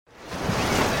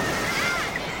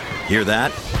Hear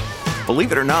that?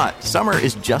 Believe it or not, summer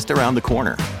is just around the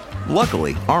corner.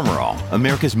 Luckily, Armor All,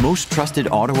 America's most trusted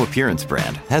auto appearance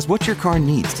brand, has what your car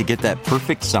needs to get that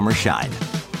perfect summer shine.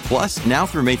 Plus, now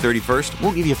through May 31st,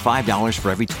 we'll give you $5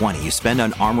 for every $20 you spend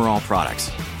on Armor All products.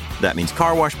 That means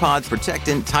car wash pods,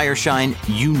 protectant, tire shine,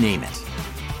 you name it.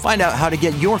 Find out how to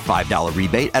get your $5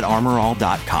 rebate at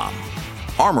armorall.com.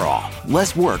 Armor All,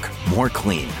 less work, more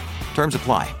clean. Terms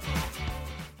apply.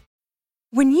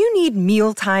 When you need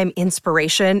mealtime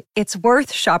inspiration, it's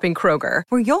worth shopping Kroger,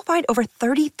 where you'll find over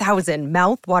 30,000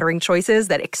 mouth-watering choices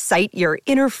that excite your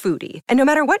inner foodie. And no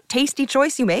matter what tasty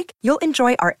choice you make, you'll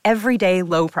enjoy our everyday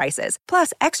low prices,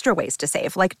 plus extra ways to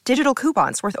save, like digital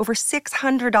coupons worth over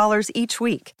 $600 each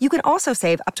week. You can also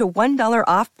save up to $1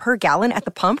 off per gallon at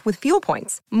the pump with fuel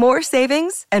points. More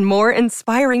savings and more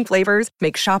inspiring flavors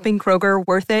make shopping Kroger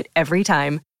worth it every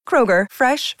time. Kroger,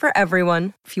 fresh for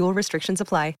everyone. Fuel restrictions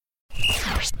apply.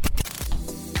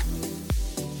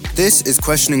 This is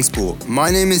Questioning Sport. My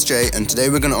name is Jay, and today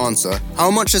we're going to answer,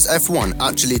 how much does F1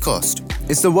 actually cost?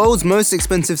 It's the world's most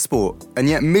expensive sport, and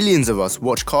yet millions of us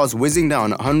watch cars whizzing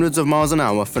down at hundreds of miles an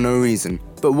hour for no reason.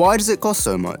 But why does it cost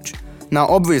so much? Now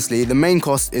obviously, the main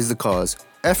cost is the cars.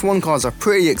 F1 cars are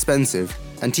pretty expensive,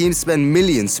 and teams spend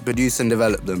millions to produce and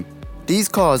develop them. These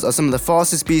cars are some of the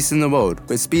fastest beasts in the world,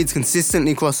 with speeds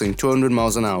consistently crossing 200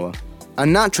 miles an hour.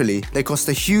 And naturally, they cost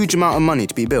a huge amount of money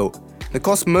to be built. The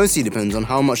cost mostly depends on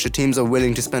how much the teams are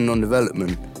willing to spend on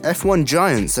development. F1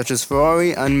 giants such as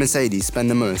Ferrari and Mercedes spend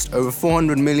the most, over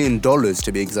 $400 million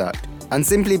to be exact. And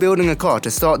simply building a car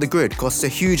to start the grid costs a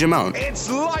huge amount. It's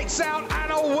lights out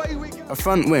and away we go. A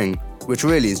front wing, which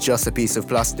really is just a piece of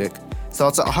plastic,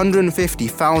 starts at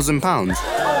 £150,000.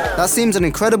 That seems an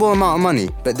incredible amount of money,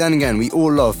 but then again, we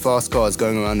all love fast cars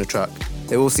going around the track.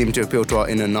 They all seem to appeal to our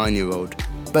inner 9-year-old.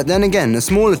 But then again, the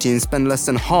smaller teams spend less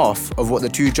than half of what the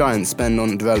two giants spend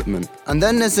on development. And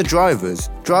then there's the drivers.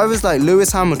 Drivers like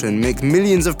Lewis Hamilton make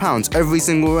millions of pounds every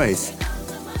single race.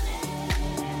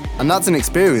 And that's an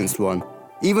experienced one.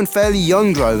 Even fairly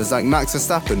young drivers like Max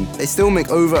Verstappen, they still make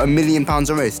over £1 million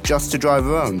a race just to drive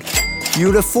around. You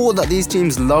would have thought that these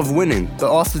teams love winning,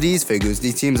 but after these figures,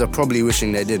 these teams are probably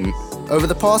wishing they didn't. Over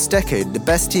the past decade, the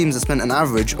best teams have spent an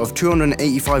average of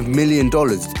 $285 million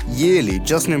yearly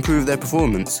just to improve their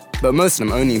performance, but most of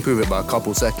them only improve it by a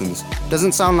couple seconds.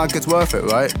 Doesn't sound like it's worth it,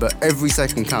 right? But every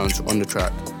second counts on the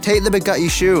track. Take the Bugatti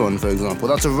Chiron, for example.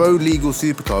 That's a road-legal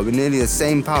supercar with nearly the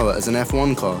same power as an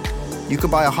F1 car. You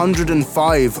could buy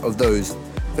 105 of those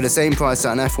for the same price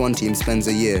that an F1 team spends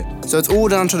a year. So it's all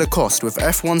down to the cost, with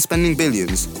F1 spending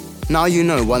billions. Now you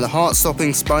know why the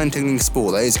heart-stopping, spine-tingling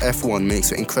sport that is F1 makes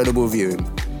for incredible viewing.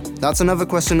 That's another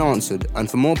question answered, and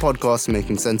for more podcasts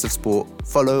making sense of sport,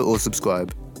 follow or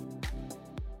subscribe.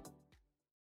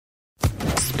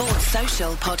 Sports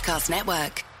Social Podcast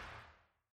Network.